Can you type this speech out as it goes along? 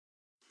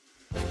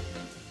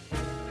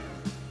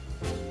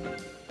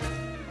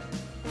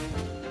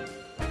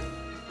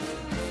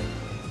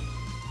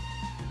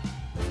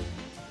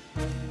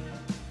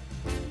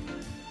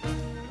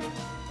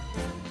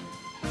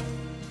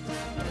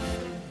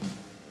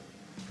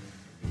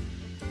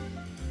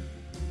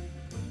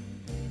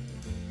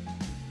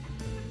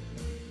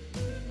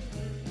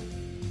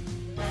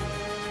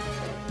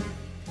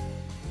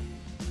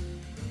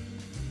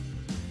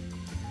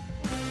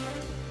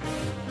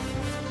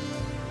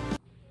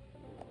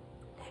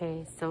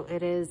Okay, so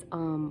it is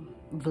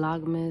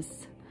Vlogmas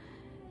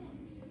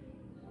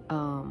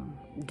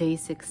day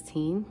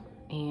 16,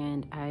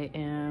 and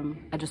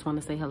I just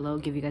want to say hello,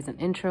 give you guys an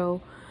intro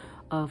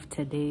of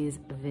today's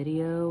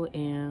video,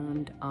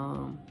 and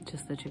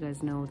just let you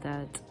guys know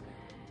that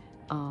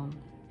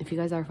if you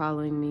guys are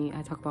following me,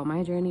 I talk about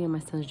my journey and my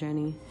son's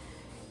journey.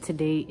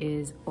 Today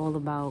is all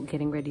about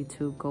getting ready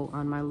to go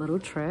on my little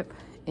trip,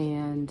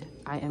 and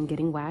I am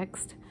getting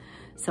waxed.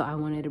 So I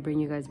wanted to bring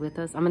you guys with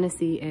us. I'm gonna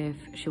see if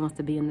she wants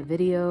to be in the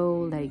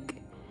video,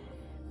 like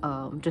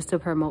just to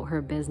promote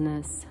her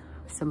business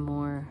some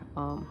more.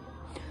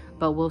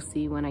 But we'll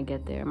see when I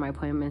get there. My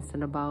appointment's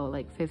in about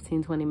like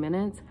 15-20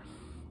 minutes.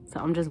 So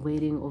I'm just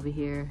waiting over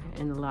here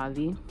in the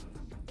lobby.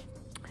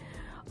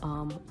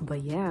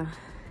 But yeah,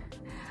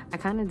 I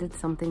kind of did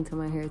something to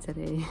my hair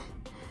today.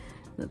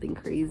 Nothing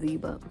crazy,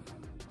 but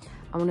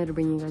I wanted to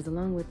bring you guys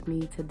along with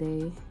me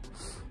today,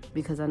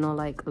 because I know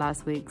like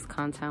last week's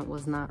content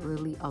was not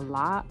really a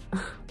lot.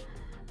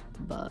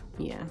 But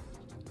yeah,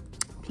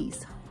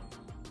 peace.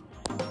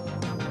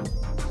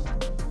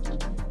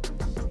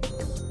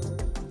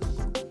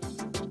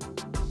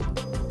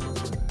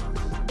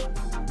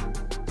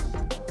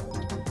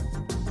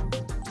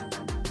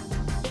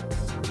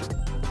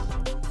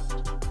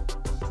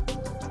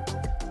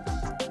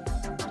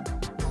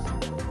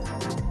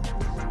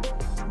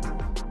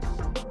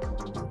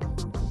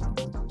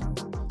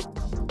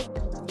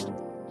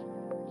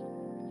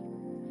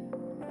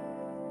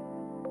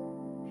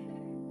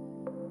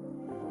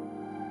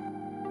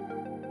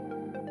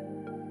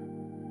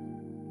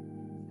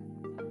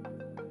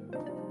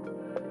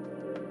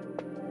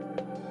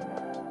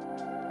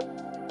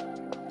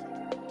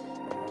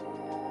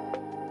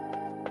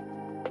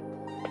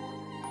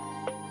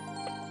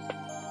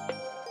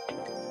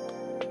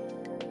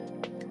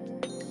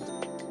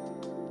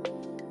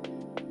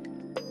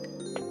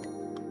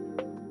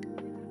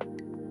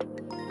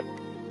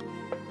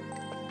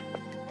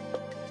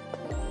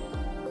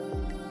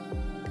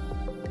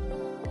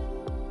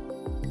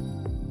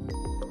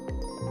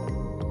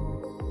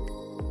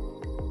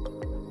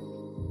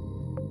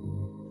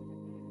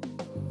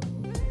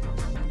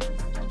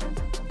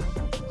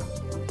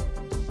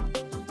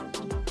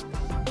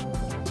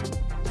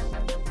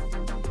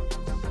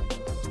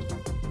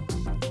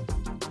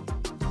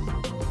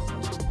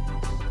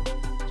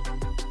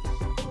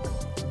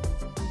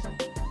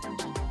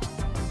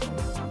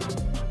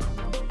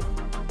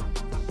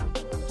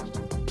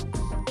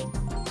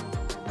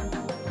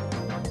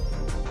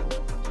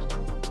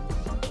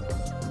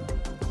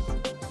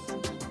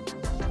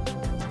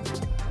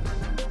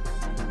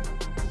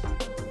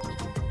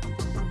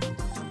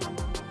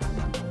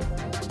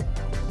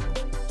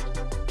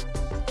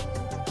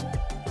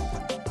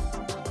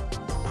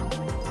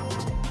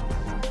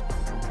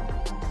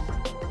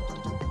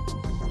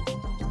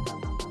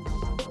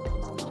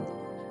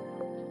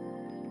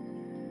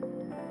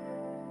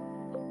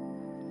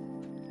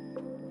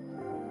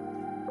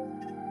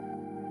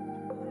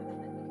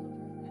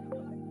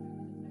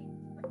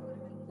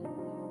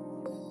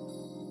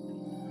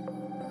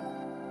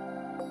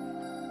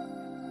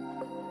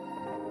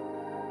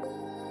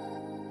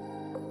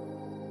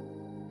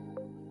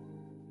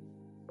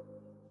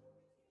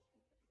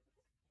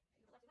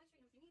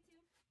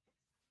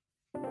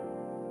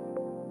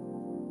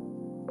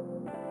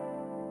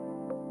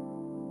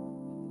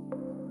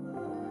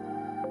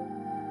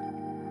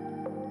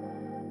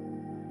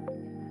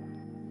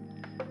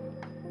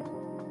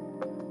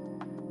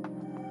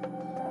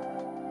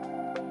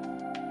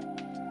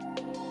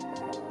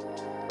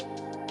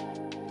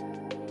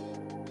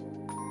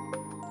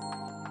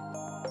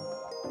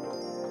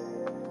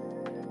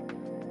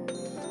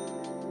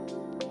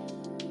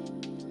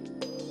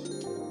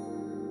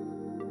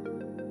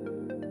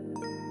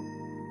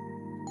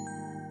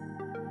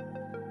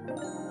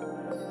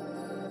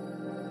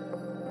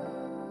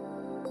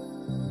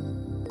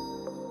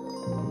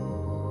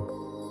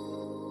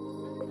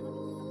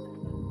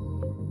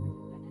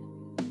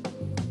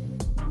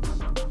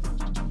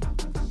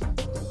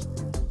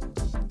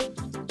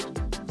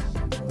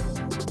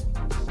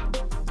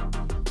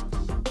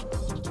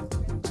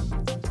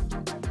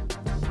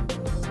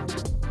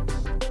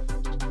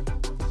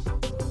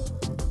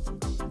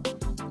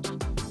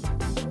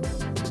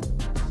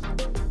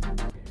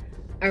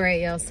 All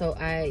right, y'all, so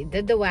I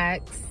did the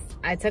wax.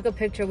 I took a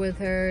picture with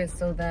her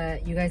so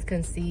that you guys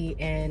can see,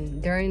 and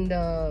during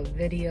the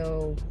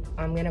video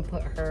I'm gonna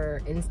put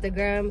her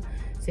Instagram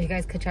so you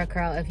guys could check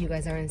her out if you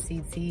guys are in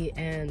CT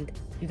and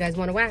you guys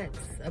want to wax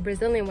a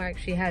Brazilian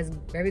wax. She has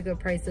very good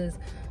prices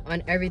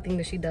on everything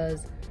that she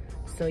does.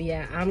 So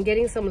yeah, I'm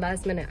getting some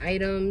last minute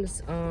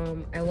items.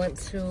 I went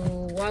to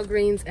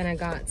Walgreens and I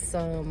got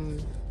some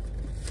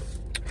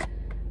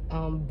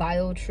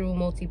BioTrue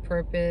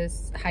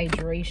multi-purpose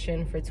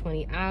hydration for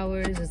 20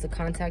 hours. It's a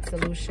contact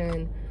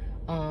solution,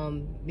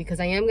 because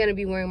I am going to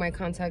be wearing my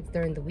contacts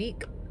during the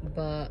week,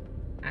 but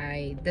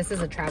this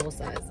is a travel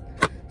size,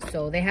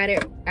 so they had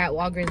it at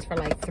Walgreens for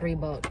like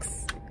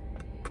 $3.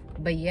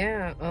 But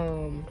yeah,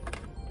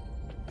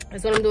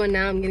 that's what I'm doing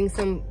now. I'm getting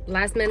some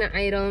last minute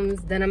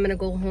items. Then I'm gonna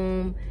go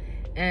home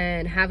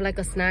and have like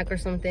a snack or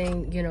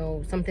something, you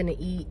know, something to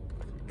eat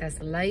that's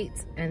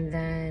light. And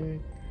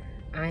then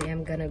I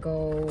am gonna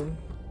go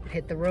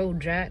hit the road,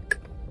 Jack,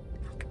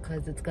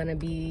 because it's gonna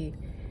be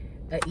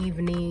an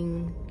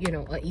evening, you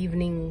know, an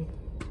evening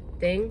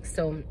thing.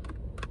 So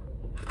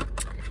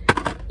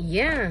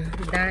yeah,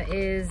 that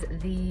is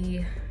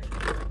the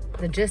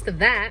gist of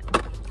that.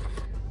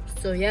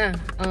 So yeah,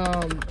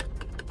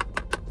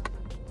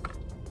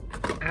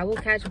 I will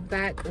catch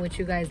back with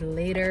you guys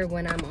later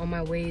when I'm on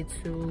my way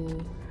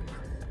to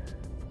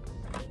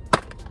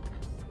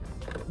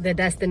the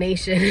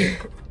destination.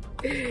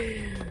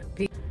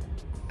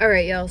 All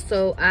right, y'all,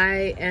 so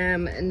I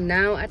am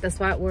now at the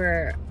spot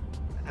where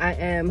I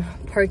am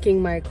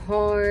parking my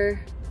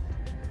car.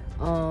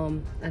 I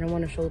don't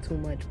want to show too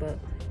much, but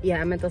yeah,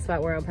 I'm at the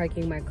spot where I'm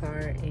parking my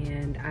car,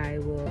 and I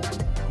will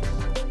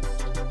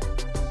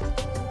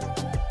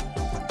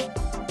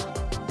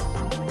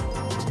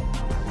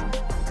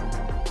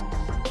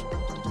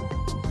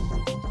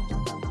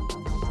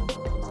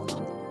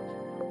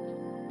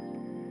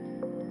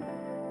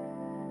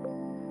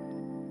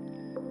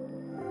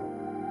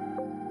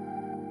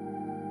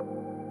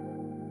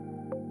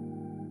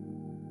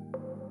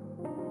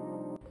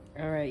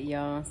all right,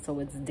 y'all, so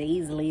it's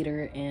days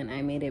later and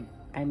I made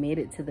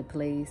it to the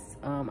place.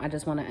 I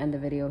just want to end the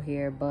video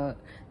here, but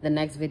the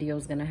next video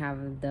is gonna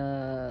have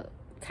the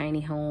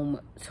tiny home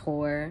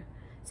tour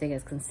so you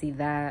guys can see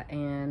that.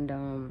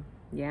 And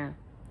yeah,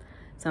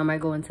 so I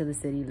might go into the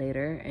city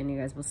later and you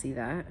guys will see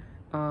that.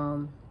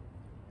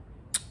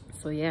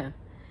 So yeah,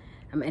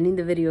 I'm ending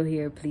the video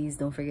here. Please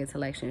don't forget to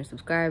like, share, and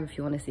subscribe if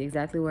you want to see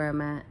exactly where I'm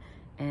at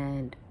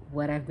and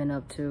what I've been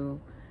up to.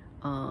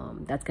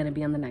 That's gonna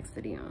be on the next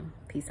video.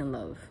 Peace and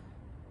love.